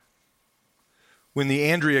When the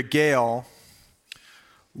Andrea gale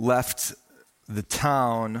left the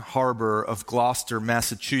town harbor of Gloucester,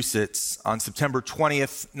 Massachusetts on September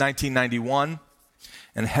 20th, 1991,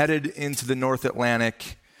 and headed into the North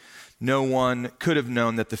Atlantic, no one could have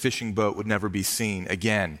known that the fishing boat would never be seen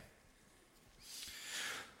again.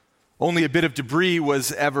 Only a bit of debris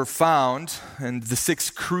was ever found, and the 6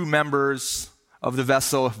 crew members of the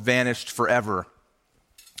vessel vanished forever.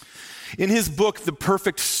 In his book, The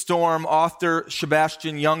Perfect Storm, author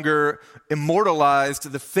Sebastian Junger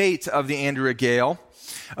immortalized the fate of the Andrea gale.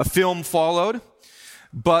 A film followed,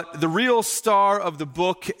 but the real star of the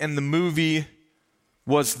book and the movie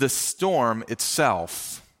was the storm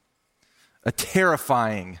itself. A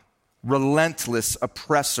terrifying, relentless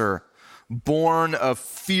oppressor born of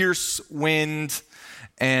fierce wind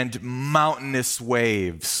and mountainous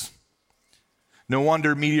waves. No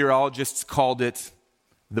wonder meteorologists called it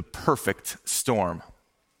the perfect storm.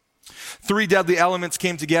 3 deadly elements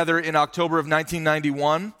came together in October of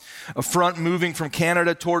 1991. A front moving from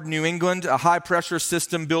Canada toward New England, a high-pressure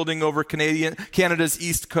system building over Canada's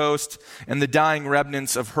east coast, and the dying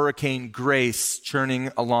remnants of Hurricane Grace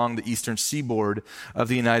churning along the eastern seaboard of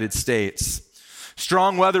the United States.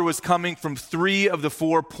 Strong weather was coming from 3 of the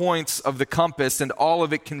 4 points of the compass, and all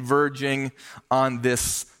of it converging on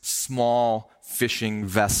this small fishing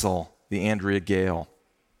vessel, the Andrea gale.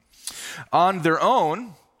 On their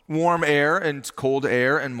own, warm air and cold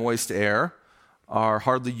air and moist air are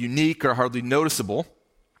hardly unique or hardly noticeable.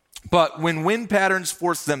 But when wind patterns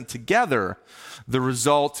force them together, the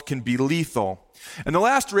result can be lethal. And the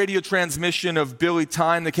last radio transmission of Billy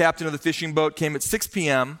Tyne, the captain of the fishing boat, came at 6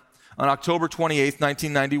 p.m. on October 28,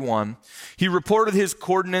 1991. He reported his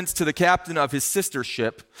coordinates to the captain of his sister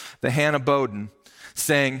ship, the Hannah Bowden,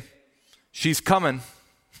 saying, "She's coming.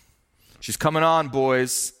 She's coming on,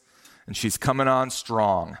 boys. And she's coming on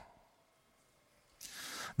strong."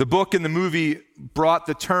 The book and the movie brought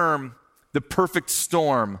the term the perfect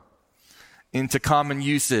storm into common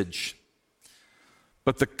usage.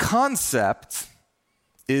 But the concept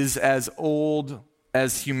is as old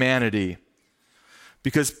as humanity,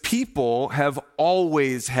 because people have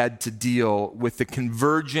always had to deal with the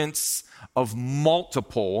convergence of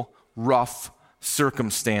multiple rough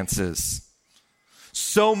circumstances.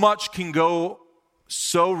 So much can go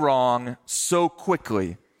so wrong so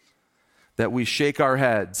quickly that we shake our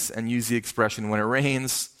heads and use the expression, when it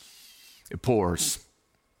rains, it pours.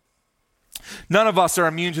 None of us are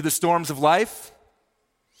immune to the storms of life.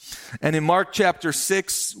 And in Mark chapter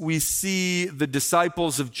 6, we see the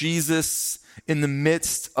disciples of Jesus in the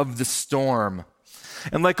midst of the storm.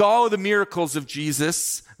 And like all of the miracles of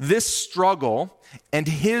Jesus, this struggle and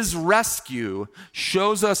his rescue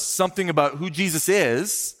shows us something about who Jesus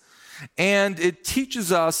is, and it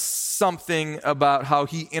teaches us something about how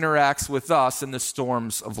he interacts with us in the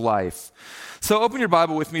storms of life. So open your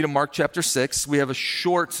Bible with me to Mark chapter 6. We have a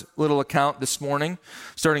short little account this morning,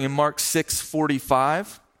 starting in Mark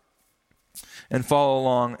 6:45, and follow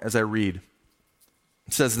along as I read.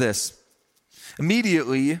 It says this: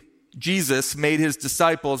 "Immediately, Jesus made his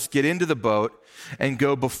disciples get into the boat and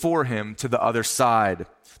go before him to the other side,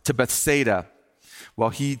 to Bethsaida, while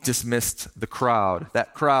he dismissed the crowd."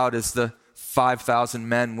 That crowd is the 5,000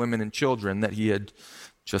 men, women, and children that he had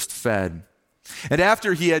just fed. "And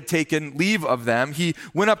after he had taken leave of them, he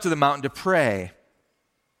went up to the mountain to pray.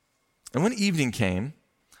 And when evening came,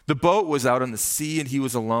 the boat was out on the sea, and he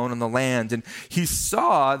was alone on the land. And he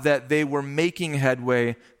saw that they were making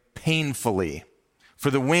headway painfully,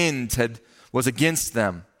 for the wind was against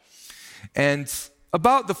them. And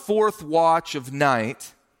about the 4th watch of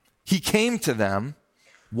night, he came to them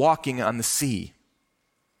walking on the sea.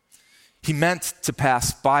 He meant to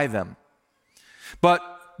pass by them. But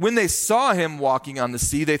when they saw him walking on the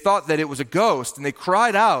sea, they thought that it was a ghost, and they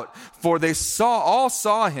cried out, for they all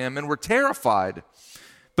saw him and were terrified.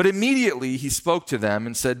 But immediately he spoke to them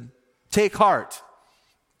and said, 'Take heart,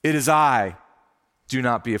 it is I. Do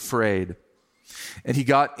not be afraid.' And he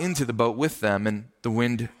got into the boat with them, and the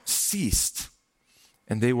wind ceased.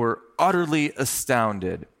 And they were utterly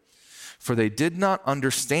astounded, for they did not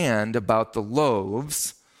understand about the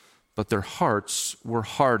loaves, but their hearts were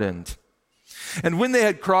hardened. And when they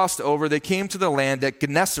had crossed over, they came to the land at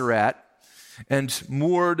Gennesaret and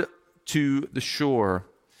moored to the shore.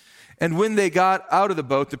 And when they got out of the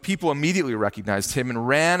boat, the people immediately recognized him and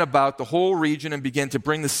ran about the whole region and began to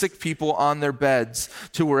bring the sick people on their beds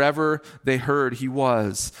to wherever they heard he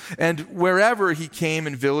was. And wherever he came,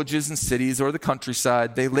 in villages and cities or the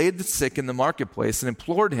countryside, they laid the sick in the marketplace and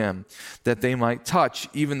implored him that they might touch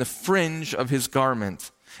even the fringe of his garment.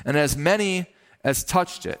 And as many as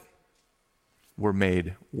touched it were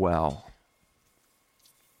made well."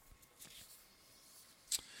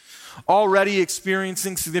 already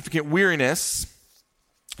experiencing significant weariness,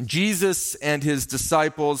 Jesus and his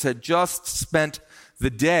disciples had just spent the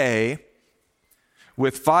day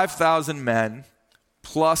with 5,000 men,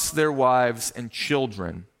 plus their wives and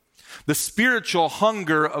children. The spiritual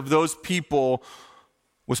hunger of those people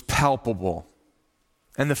was palpable,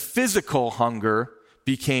 and the physical hunger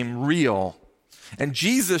became real. And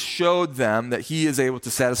Jesus showed them that he is able to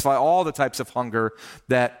satisfy all the types of hunger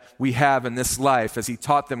that we have in this life as he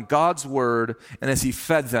taught them God's word and as he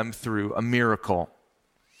fed them through a miracle.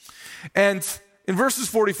 And in verses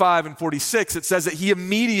 45 and 46, it says that he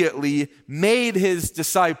immediately made his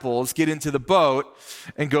disciples get into the boat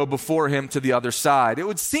and go before him to the other side. It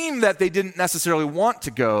would seem that they didn't necessarily want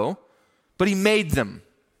to go, but he made them,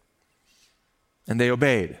 and they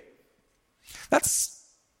obeyed. That's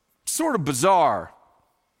sort of bizarre.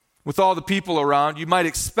 With all the people around, you might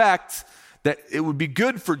expect that it would be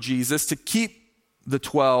good for Jesus to keep the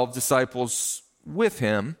 12 disciples with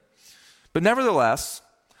him, but nevertheless,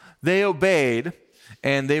 they obeyed,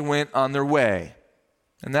 and they went on their way.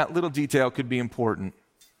 And that little detail could be important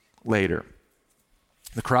later.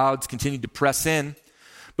 The crowds continued to press in,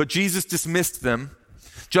 but Jesus dismissed them.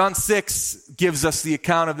 John 6 gives us the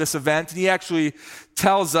account of this event, and he actually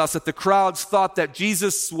tells us that the crowds thought that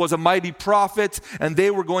Jesus was a mighty prophet, and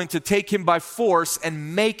they were going to take him by force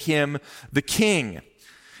and make him the king.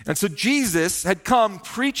 And so Jesus had come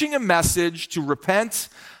preaching a message to repent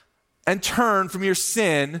and turn from your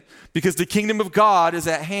sin because the kingdom of God is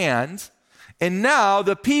at hand. And now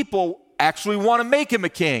the people actually want to make him a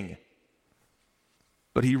king.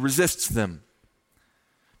 But he resists them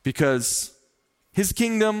because his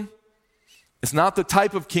kingdom is not the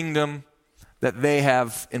type of kingdom that they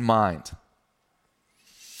have in mind.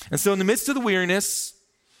 And so in the midst of the weariness,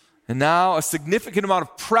 and now a significant amount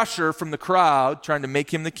of pressure from the crowd trying to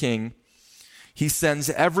make him the king, he sends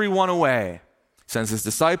everyone away. Sends his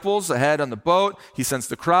disciples ahead on the boat, he sends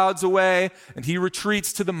the crowds away, and he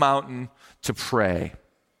retreats to the mountain to pray.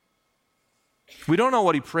 We don't know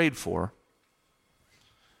what he prayed for,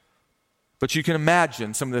 but you can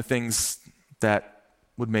imagine some of the things that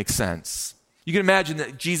would make sense. You can imagine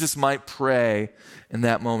that Jesus might pray in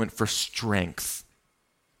that moment for strength.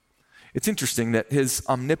 It's interesting that his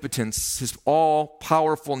omnipotence, his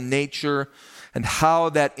all-powerful nature, and how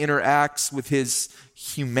that interacts with his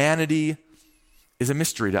humanity is a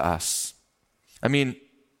mystery to us. I mean,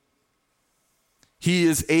 he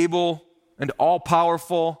is able and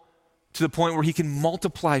all-powerful to the point where he can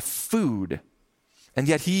multiply food, and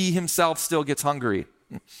yet he himself still gets hungry.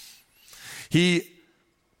 He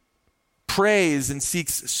prays and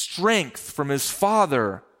seeks strength from his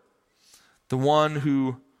Father, the one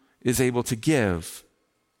who is able to give.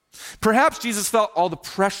 Perhaps Jesus felt all the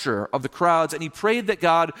pressure of the crowds, and he prayed that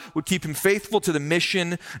God would keep him faithful to the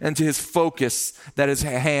mission and to his focus that is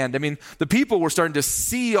at hand. I mean, the people were starting to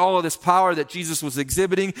see all of this power that Jesus was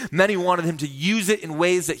exhibiting. Many wanted him to use it in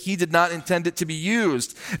ways that he did not intend it to be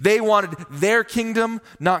used. They wanted their kingdom,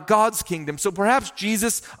 not God's kingdom. So perhaps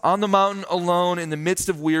Jesus, on the mountain alone in the midst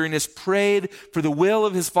of weariness, prayed for the will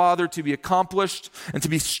of his Father to be accomplished and to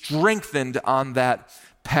be strengthened on that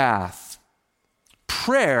path.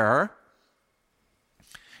 Prayer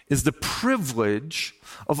is the privilege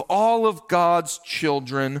of all of God's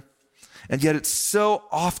children, and yet it's so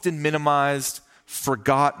often minimized,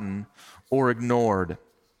 forgotten, or ignored.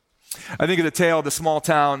 I think of the tale of the small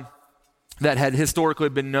town that had historically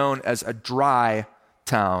been known as a dry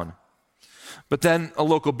town. But then a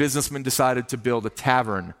local businessman decided to build a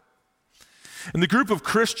tavern. And the group of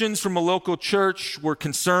Christians from a local church were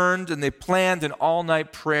concerned, and they planned an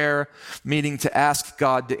all-night prayer meeting to ask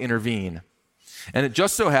God to intervene. And it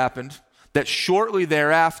just so happened that shortly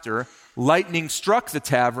thereafter, lightning struck the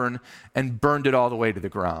tavern and burned it all the way to the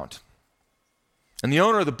ground. And the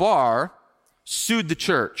owner of the bar sued the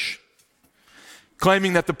church,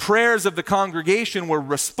 claiming that the prayers of the congregation were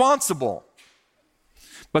responsible.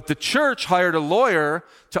 But the church hired a lawyer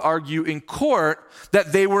to argue in court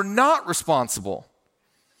that they were not responsible.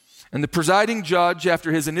 And the presiding judge,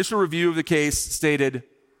 after his initial review of the case, stated,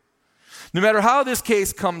 "No matter how this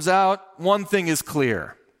case comes out, one thing is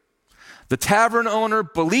clear. The tavern owner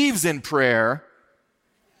believes in prayer,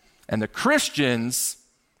 and the Christians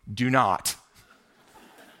do not."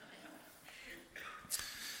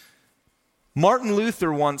 Martin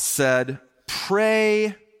Luther once said,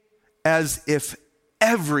 "Pray as if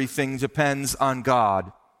everything depends on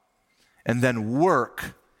God, and then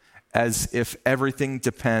work as if everything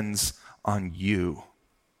depends on you."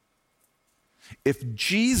 If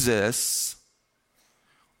Jesus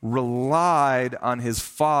relied on his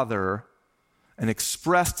Father and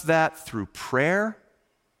expressed that through prayer,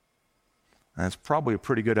 And it's probably a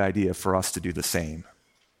pretty good idea for us to do the same.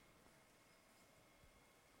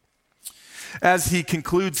 As he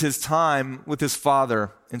concludes his time with his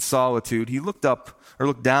father in solitude, he looked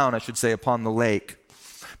down, upon the lake.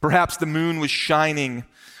 Perhaps the moon was shining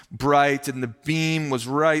bright and the beam was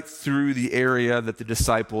right through the area that the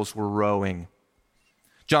disciples were rowing.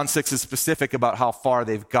 John 6 is specific about how far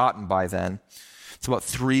they've gotten by then. It's about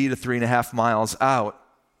 3 to 3.5 miles out.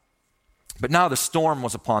 But now the storm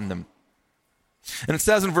was upon them. And it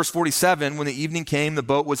says in verse 47, when the evening came, the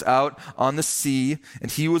boat was out on the sea, and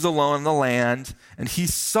he was alone on the land, and he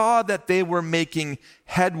saw that they were making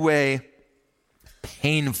headway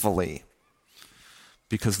painfully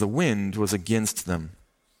because the wind was against them.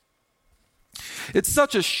 It's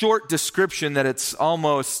such a short description that it's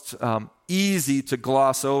almost easy to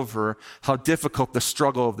gloss over how difficult the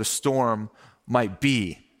struggle of the storm might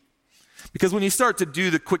be. Because when you start to do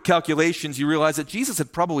the quick calculations, you realize that Jesus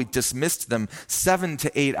had probably dismissed them 7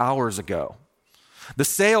 to 8 hours ago. The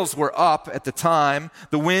sails were up at the time.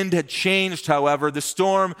 The wind had changed, however. The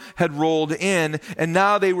storm had rolled in, and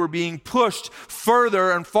now they were being pushed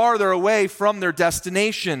further and farther away from their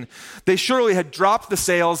destination. They surely had dropped the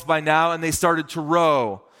sails by now, and they started to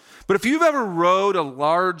row. But if you've ever rowed a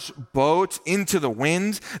large boat into the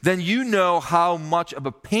wind, then you know how much of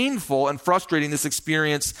a painful and frustrating this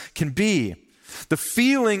experience can be. The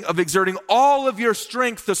feeling of exerting all of your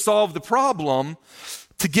strength to solve the problem,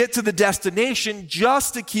 to get to the destination,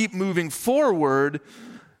 just to keep moving forward,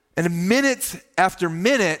 and minute after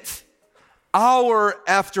minute, hour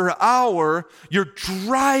after hour, you're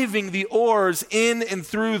driving the oars in and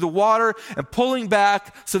through the water and pulling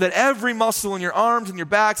back so that every muscle in your arms and your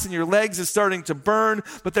backs and your legs is starting to burn,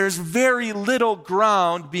 but there's very little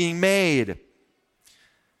ground being made.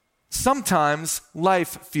 Sometimes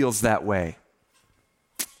life feels that way.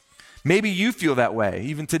 Maybe you feel that way,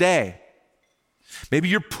 even today. Maybe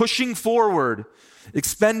you're pushing forward,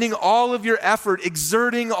 expending all of your effort,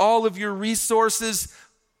 exerting all of your resources,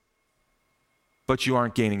 but you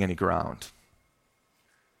aren't gaining any ground.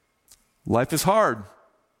 Life is hard,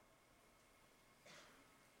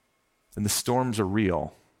 and the storms are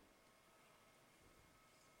real.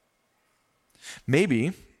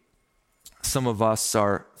 Maybe some of us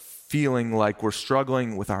are feeling like we're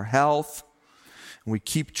struggling with our health, and we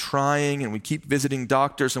keep trying, and we keep visiting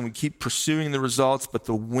doctors, and we keep pursuing the results, but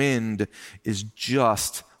the wind is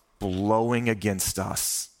just blowing against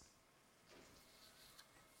us.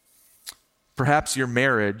 Perhaps your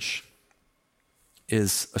marriage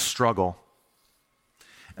is a struggle,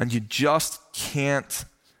 and you just can't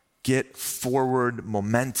get forward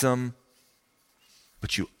momentum,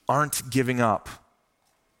 but you aren't giving up,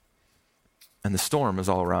 and the storm is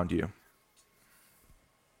all around you.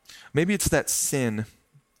 Maybe it's that sin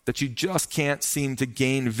that you just can't seem to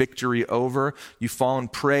gain victory over. You've fallen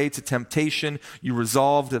prey to temptation. You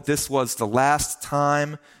resolved that this was the last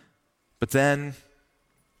time, but then,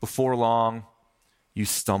 before long, you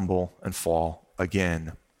stumble and fall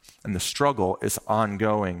again. And the struggle is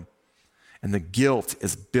ongoing. And the guilt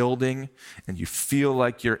is building, and you feel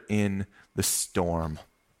like you're in the storm.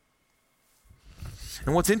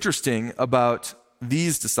 And what's interesting about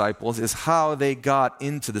these disciples is how they got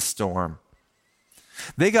into the storm.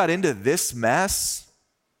 They got into this mess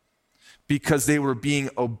because they were being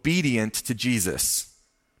obedient to Jesus.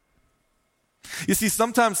 You see,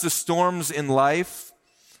 sometimes the storms in life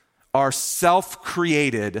are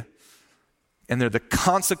self-created, and they're the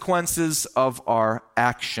consequences of our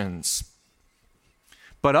actions.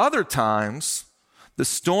 But other times, the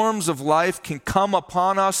storms of life can come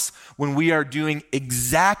upon us when we are doing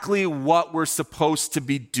exactly what we're supposed to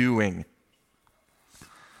be doing.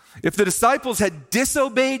 If the disciples had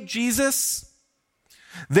disobeyed Jesus,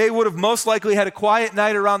 they would have most likely had a quiet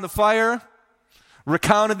night around the fire,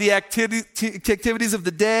 recounted the activities of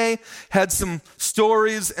the day, had some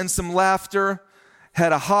stories and some laughter,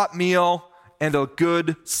 had a hot meal, and a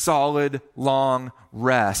good, solid, long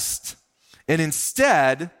rest. And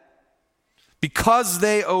instead, because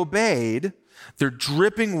they obeyed, they're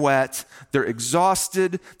dripping wet, they're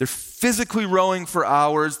exhausted, they're physically rowing for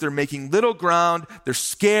hours, they're making little ground, they're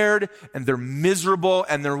scared, and they're miserable,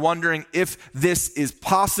 and they're wondering if this is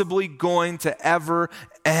possibly going to ever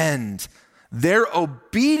end. Their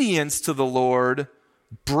obedience to the Lord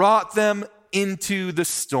brought them into the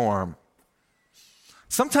storm.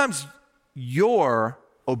 Sometimes your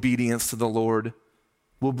obedience to the Lord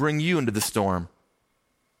will bring you into the storm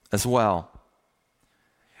as well.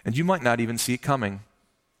 And you might not even see it coming.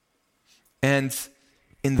 And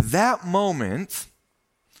in that moment,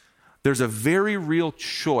 there's a very real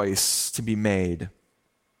choice to be made.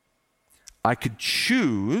 I could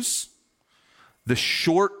choose the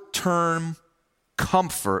short-term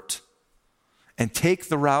comfort and take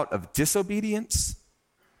the route of disobedience,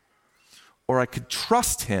 or I could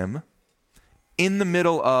trust him in the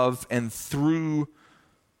middle of and through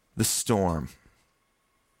the storm.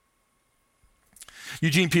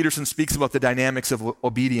 Eugene Peterson speaks about the dynamics of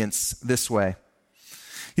obedience this way.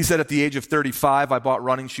 He said, at the age of 35, I bought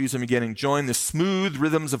running shoes and began enjoying the smooth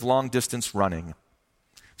rhythms of long-distance running.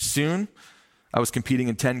 Soon, I was competing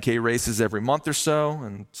in 10K races every month or so,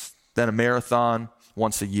 and then a marathon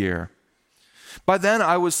once a year. By then,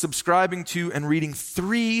 I was subscribing to and reading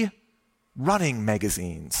 3 running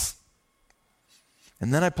magazines.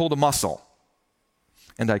 And then I pulled a muscle,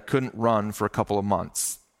 and I couldn't run for a couple of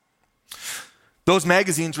months. Those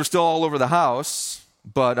magazines were still all over the house,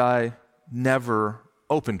 but I never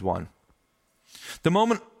opened one. The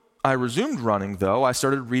moment I resumed running, though, I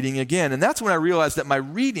started reading again, and that's when I realized that my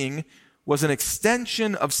reading was an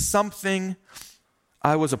extension of something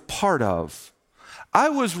I was a part of. I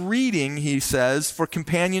was reading, he says, for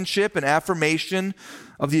companionship and affirmation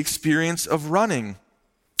of the experience of running.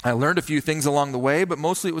 I learned a few things along the way, but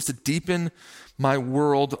mostly it was to deepen my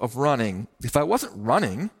world of running. If I wasn't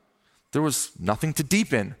running, there was nothing to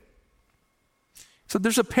deepen. So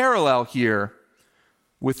there's a parallel here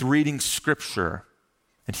with reading Scripture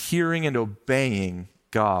and hearing and obeying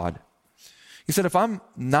God. He said, if I'm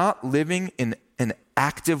not living in an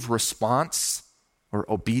active response or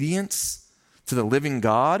obedience to the living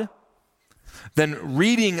God, then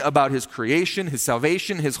reading about his creation, his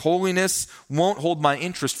salvation, his holiness won't hold my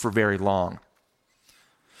interest for very long.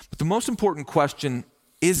 But the most important question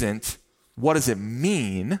isn't, what does it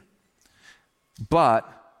mean? But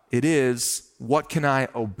it is, what can I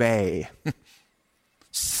obey?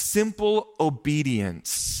 Simple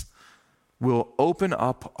obedience will open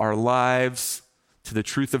up our lives to the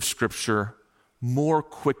truth of Scripture more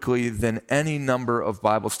quickly than any number of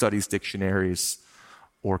Bible studies, dictionaries,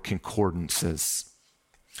 or concordances.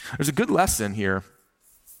 There's a good lesson here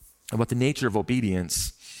about the nature of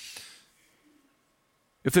obedience.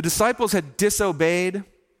 If the disciples had disobeyed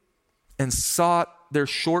and sought their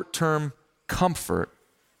short-term comfort,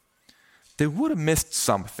 they would have missed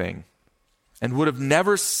something and would have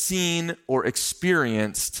never seen or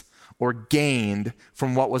experienced or gained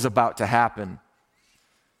from what was about to happen.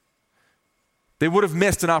 They would have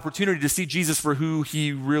missed an opportunity to see Jesus for who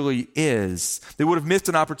he really is. They would have missed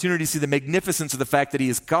an opportunity to see the magnificence of the fact that he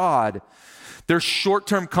is God. Their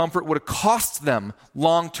short-term comfort would have cost them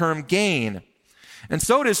long-term gain. And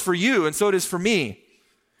so it is for you, and so it is for me.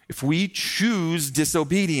 If we choose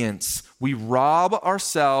disobedience, we rob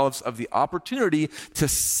ourselves of the opportunity to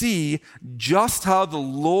see just how the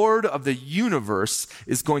Lord of the universe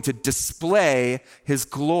is going to display his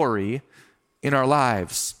glory in our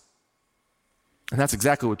lives. And that's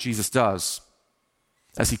exactly what Jesus does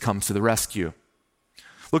as he comes to the rescue.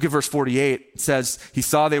 Look at verse 48. It says, he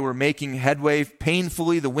saw they were making headway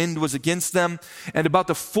painfully. The wind was against them. And about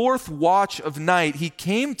the 4th watch of night, he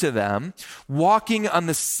came to them walking on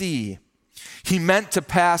the sea. He meant to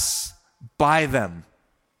pass by them.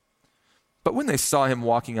 But when they saw him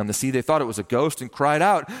walking on the sea, they thought it was a ghost and cried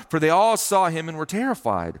out, for they all saw him and were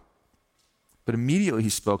terrified. But immediately he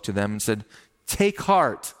spoke to them and said, take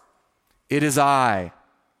heart, it is I.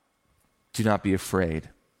 Do not be afraid.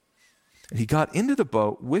 And he got into the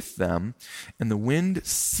boat with them, and the wind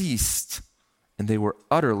ceased, and they were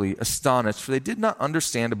utterly astonished, for they did not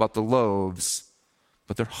understand about the loaves,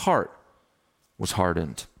 but their heart was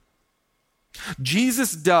hardened.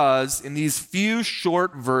 Jesus does, in these few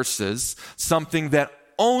short verses, something that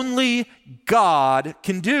only God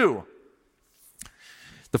can do.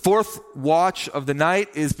 The 4th watch of the night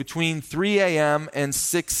is between 3 a.m. and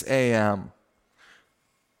 6 a.m.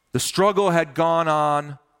 The struggle had gone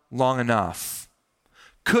on long enough.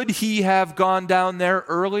 Could he have gone down there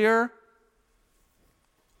earlier?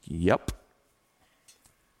 Yep.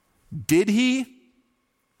 Did he?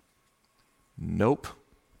 Nope.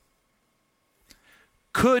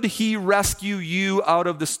 Could he rescue you out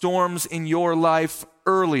of the storms in your life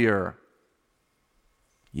earlier?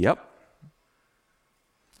 Yep.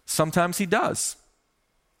 Sometimes he does.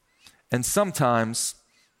 And sometimes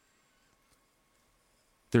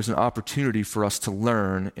there's an opportunity for us to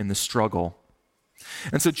learn in the struggle.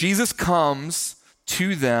 And so Jesus comes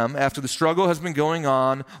to them after the struggle has been going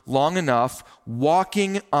on long enough,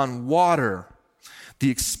 walking on water. The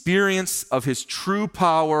experience of his true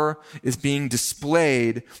power is being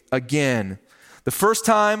displayed again. The first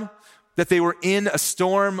time that they were in a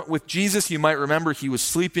storm with Jesus. You might remember he was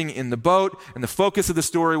sleeping in the boat, and the focus of the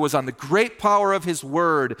story was on the great power of his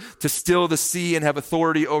word to still the sea and have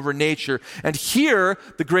authority over nature. And here,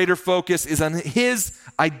 the greater focus is on his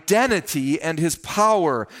identity and his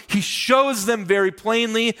power. He shows them very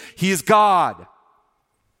plainly he is God.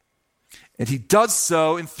 And he does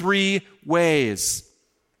so in 3 ways.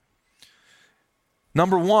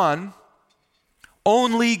 Number 1,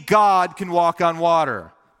 only God can walk on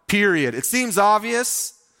water. Period. It seems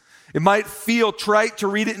obvious. It might feel trite to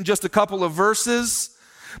read it in just a couple of verses,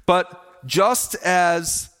 but just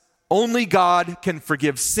as only God can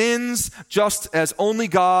forgive sins, just as only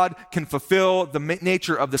God can fulfill the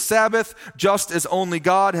nature of the Sabbath, just as only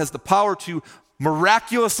God has the power to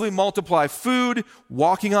miraculously multiply food,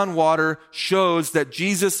 walking on water shows that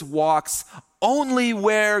Jesus walks only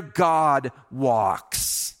where God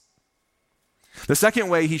walks. The second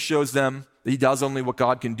way he shows them that he does only what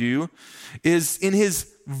God can do is in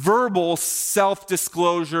his verbal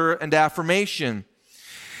self-disclosure and affirmation.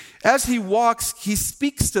 As he walks, he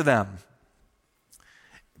speaks to them.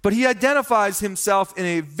 But he identifies himself in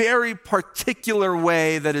a very particular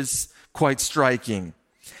way that is quite striking.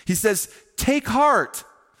 He says, "Take heart,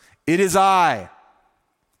 it is I.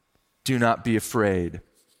 Do not be afraid."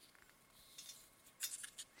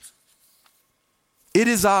 It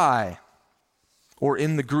is I. Or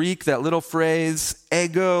in the Greek, that little phrase,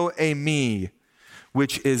 ego eimi,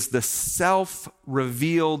 which is the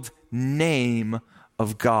self-revealed name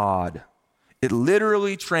of God. It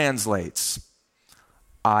literally translates,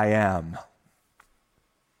 I am.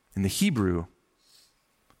 In the Hebrew,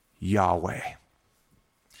 Yahweh.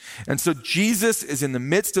 And so Jesus is in the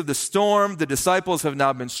midst of the storm. The disciples have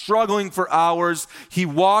now been struggling for hours. He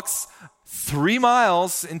walks 3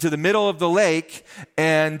 miles into the middle of the lake,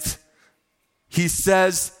 and he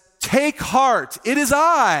says, "Take heart, it is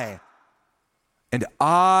I, and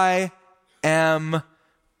I am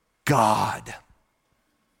God."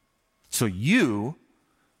 So you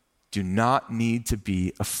do not need to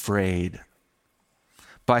be afraid.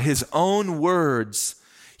 By his own words,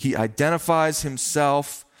 he identifies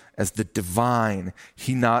himself as the divine.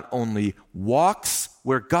 He not only walks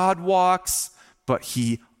where God walks, but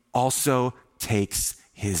he also takes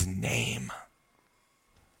his name.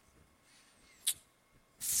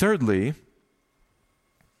 Thirdly,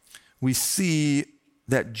 we see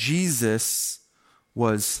that Jesus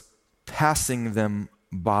was passing them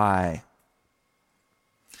by.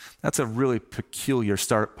 That's a really peculiar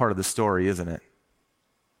part of the story, isn't it?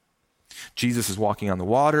 Jesus is walking on the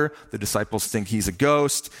water. The disciples think he's a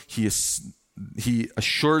ghost. He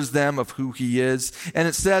assures them of who he is. And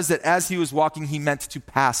it says that as he was walking, he meant to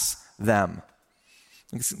pass them.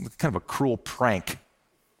 It's kind of a cruel prank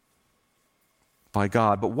by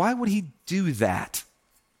God. But why would he do that?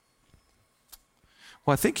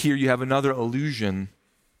 Well, I think here you have another allusion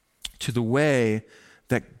to the way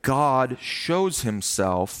that God shows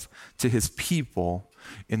himself to his people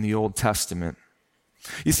in the Old Testament.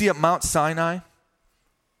 You see, at Mount Sinai,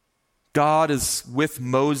 God is with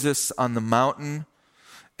Moses on the mountain,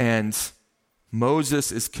 and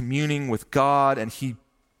Moses is communing with God, and he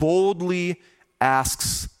boldly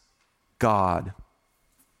asks God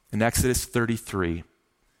in Exodus 33,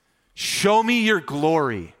 "Show me your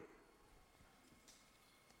glory."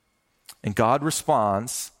 And God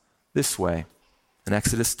responds this way. In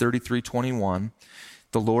Exodus 33:21,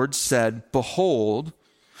 the Lord said, "Behold,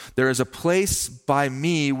 there is a place by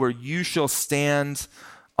me where you shall stand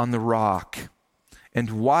on the rock.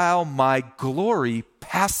 And while my glory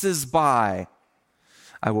passes by,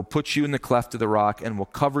 I will put you in the cleft of the rock and will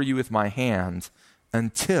cover you with my hand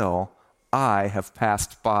until I have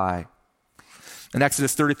passed by." In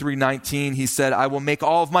Exodus 33:19, he said, "I will make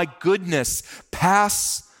all of my goodness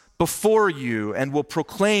pass before you and will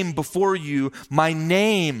proclaim before you my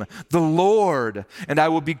name, the Lord. And I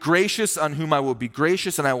will be gracious on whom I will be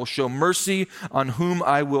gracious, and I will show mercy on whom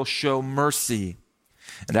I will show mercy."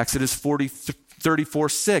 In Exodus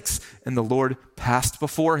 34:6, and the Lord passed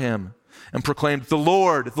before him and proclaimed, the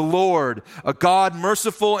Lord, a God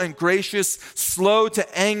merciful and gracious, slow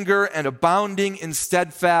to anger and abounding in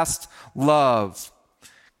steadfast love.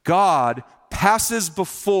 God passes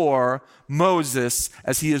before Moses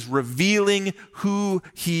as he is revealing who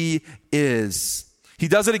he is. He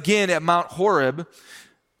does it again at Mount Horeb,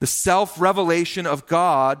 the self-revelation of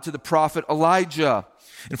God to the prophet Elijah.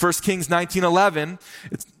 In 1 Kings 19:11,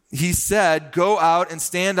 he said, "Go out and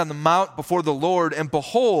stand on the mount before the Lord, and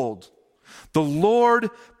behold, the Lord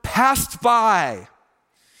passed by,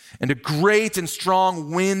 and a great and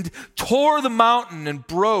strong wind tore the mountain and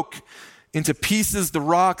broke into pieces the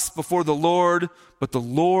rocks before the Lord, but the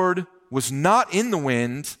Lord was not in the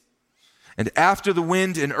wind, and after the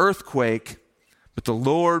wind an earthquake, but the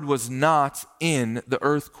Lord was not in the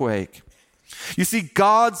earthquake. You see,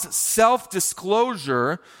 God's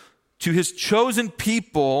self-disclosure to his chosen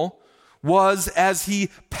people was as he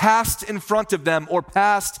passed in front of them or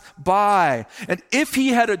passed by. And if he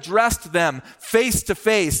had addressed them face to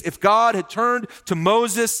face, if God had turned to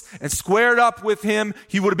Moses and squared up with him,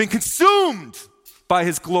 he would have been consumed by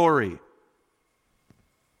his glory.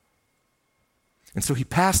 And so he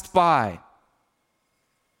passed by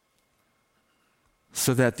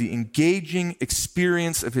so that the engaging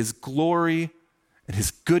experience of his glory and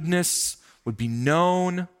his goodness would be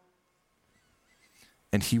known,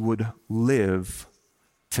 and he would live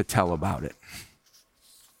to tell about it.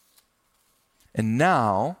 And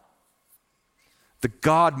now, the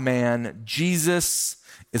God-man, Jesus,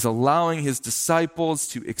 is allowing his disciples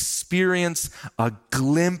to experience a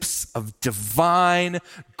glimpse of divine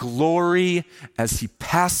glory as he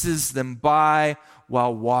passes them by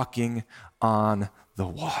while walking on the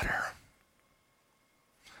water.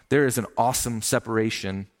 There is an awesome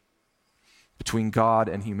separation between God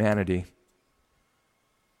and humanity.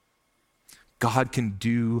 God can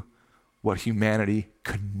do what humanity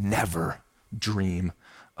could never dream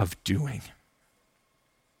of doing.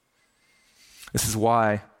 This is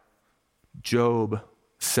why Job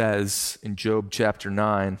says in Job chapter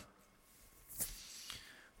 9,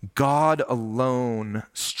 God alone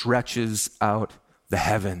stretches out the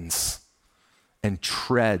heavens and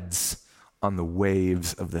treads on the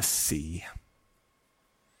waves of the sea.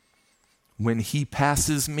 When he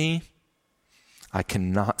passes me, I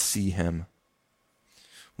cannot see him.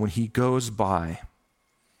 When he goes by,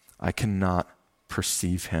 I cannot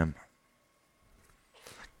perceive him.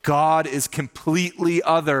 God is completely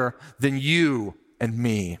other than you and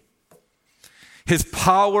me. His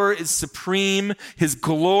power is supreme, his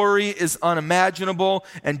glory is unimaginable,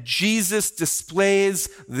 and Jesus displays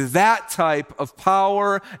that type of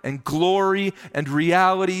power and glory and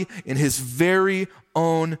reality in his very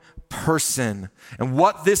own person. And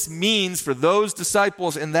what this means for those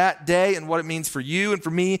disciples in that day and what it means for you and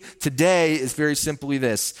for me today is very simply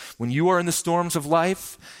this. When you are in the storms of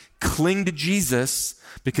life, cling to Jesus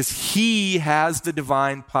because he has the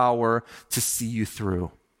divine power to see you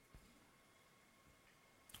through.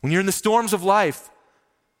 When you're in the storms of life,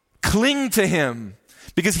 cling to him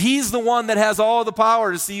because he's the one that has all the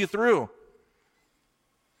power to see you through.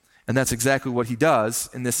 And that's exactly what he does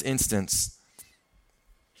in this instance.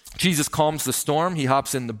 Jesus calms the storm. He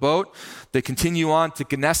hops in the boat. They continue on to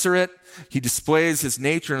Gennesaret. He displays his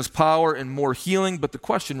nature and his power in more healing. But the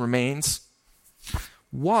question remains,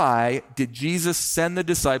 why did Jesus send the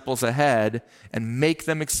disciples ahead and make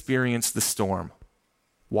them experience the storm?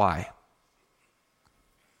 Why?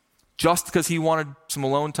 Just because he wanted some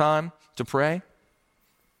alone time to pray?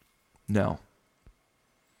 No.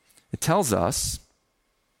 It tells us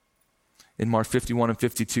in Mark 51 and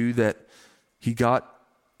 52 that he got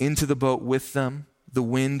into the boat with them. The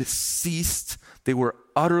wind ceased. They were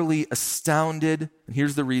utterly astounded. And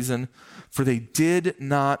here's the reason. For they did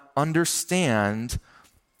not understand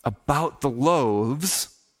about the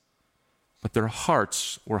loaves, but their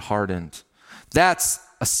hearts were hardened. That's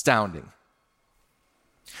astounding.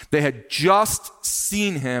 They had just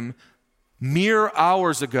seen him mere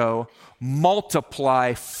hours ago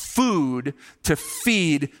multiply food to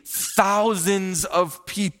feed thousands of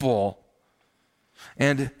people.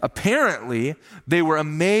 And apparently, they were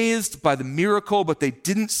amazed by the miracle, but they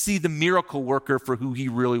didn't see the miracle worker for who he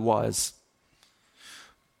really was.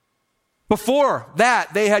 Before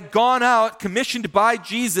that, they had gone out, commissioned by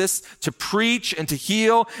Jesus to preach and to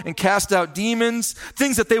heal and cast out demons,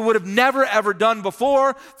 things that they would have never, ever done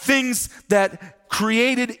before, things that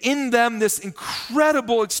created in them this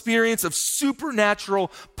incredible experience of supernatural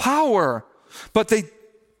power. But they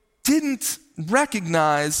didn't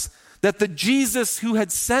recognize that the Jesus who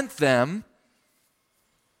had sent them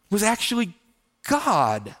was actually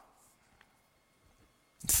God.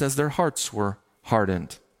 It says their hearts were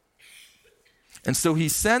hardened. And so he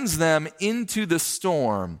sends them into the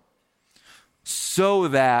storm so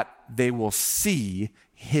that they will see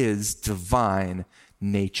his divine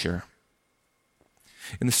nature.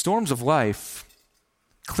 In the storms of life,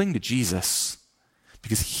 cling to Jesus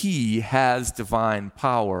because he has divine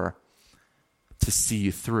power to see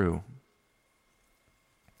you through.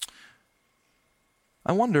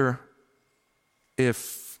 I wonder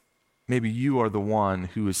if maybe you are the one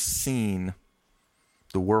who has seen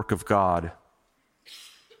the work of God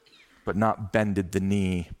but not bended the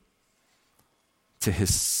knee to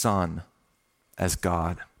his Son as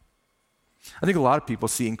God. I think a lot of people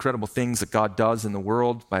see incredible things that God does in the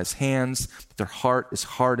world by his hands, but their heart is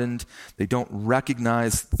hardened. They don't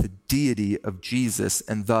recognize the deity of Jesus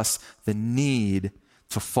and thus the need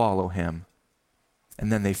to follow him.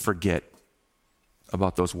 And then they forget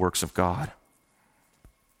about those works of God.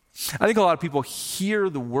 I think a lot of people hear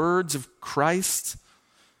the words of Christ.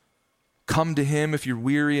 Come to him if you're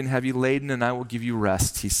weary and heavy laden, and I will give you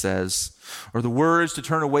rest, he says. Or the words to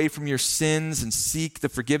turn away from your sins and seek the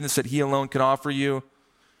forgiveness that he alone can offer you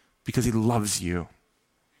because he loves you.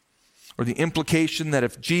 Or the implication that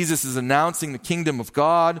if Jesus is announcing the kingdom of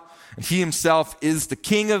God and he himself is the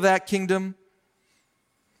king of that kingdom,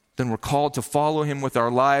 then we're called to follow him with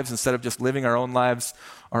our lives instead of just living our own lives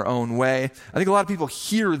our own way. I think a lot of people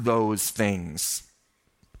hear those things,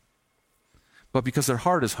 but because their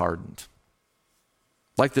heart is hardened,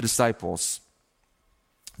 like the disciples,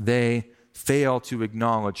 they fail to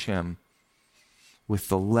acknowledge him with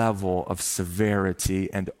the level of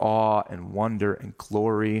severity and awe and wonder and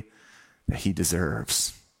glory that he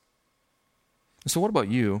deserves. And so what about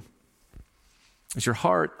you? Is your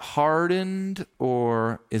heart hardened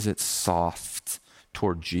or is it soft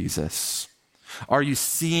toward Jesus? Are you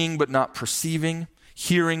seeing but not perceiving,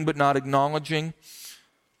 hearing but not acknowledging?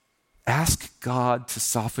 Ask God to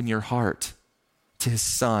soften your heart to his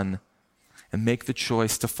Son and make the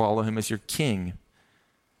choice to follow him as your King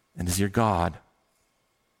and as your God.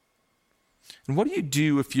 And what do you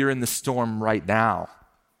do if you're in the storm right now?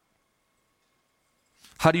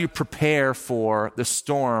 How do you prepare for the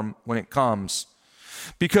storm when it comes?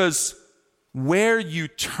 Because where you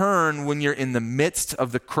turn when you're in the midst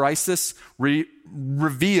of the crisis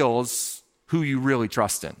reveals who you really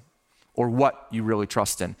trust in or what you really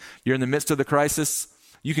trust in. You're in the midst of the crisis,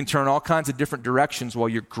 you can turn all kinds of different directions while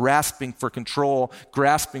you're grasping for control,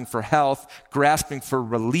 grasping for health, grasping for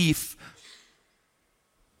relief.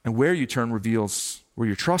 And where you turn reveals where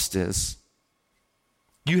your trust is.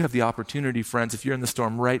 You have the opportunity, friends, if you're in the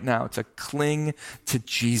storm right now, to cling to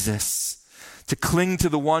Jesus, to cling to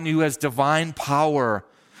the one who has divine power,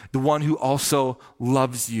 the one who also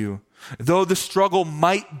loves you. Though the struggle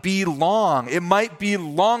might be long, it might be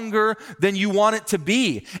longer than you want it to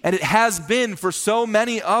be, and it has been for so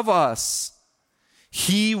many of us.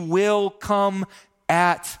 He will come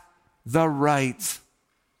at the right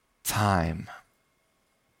time.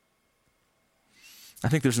 I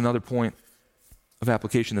think there's another point of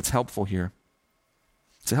application that's helpful here.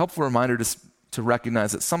 It's a helpful reminder to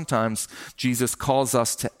recognize that sometimes Jesus calls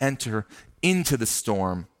us to enter into the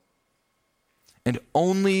storm. And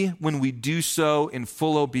only when we do so in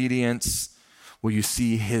full obedience will you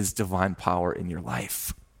see his divine power in your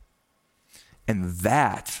life. And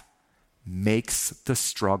that makes the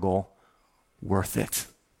struggle worth it.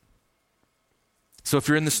 So if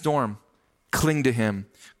you're in the storm, cling to him,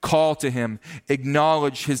 call to him,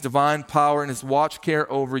 acknowledge his divine power and his watch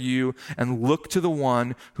care over you, and look to the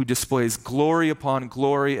one who displays glory upon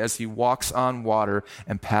glory as he walks on water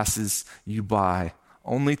and passes you by,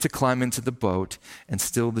 only to climb into the boat and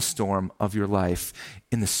still the storm of your life.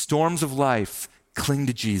 In the storms of life, cling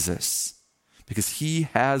to Jesus because he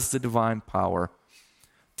has the divine power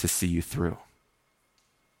to see you through.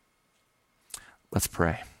 Let's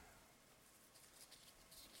pray.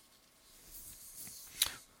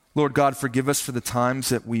 Lord God, forgive us for the times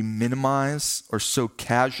that we minimize or so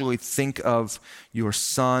casually think of your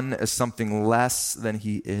Son as something less than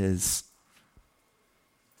he is.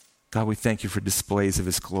 God, we thank you for displays of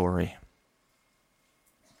his glory.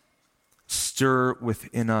 Stir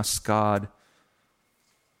within us, God,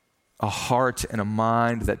 a heart and a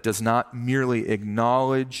mind that does not merely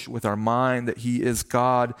acknowledge with our mind that he is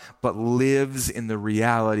God, but lives in the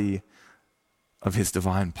reality of his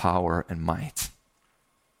divine power and might.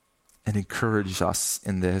 And encourage us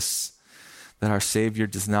in this, that our Savior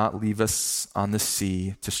does not leave us on the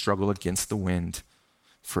sea to struggle against the wind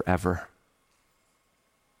forever.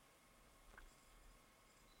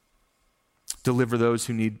 Deliver those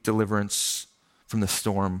who need deliverance from the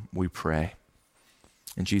storm, we pray.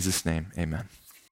 In Jesus' name, amen.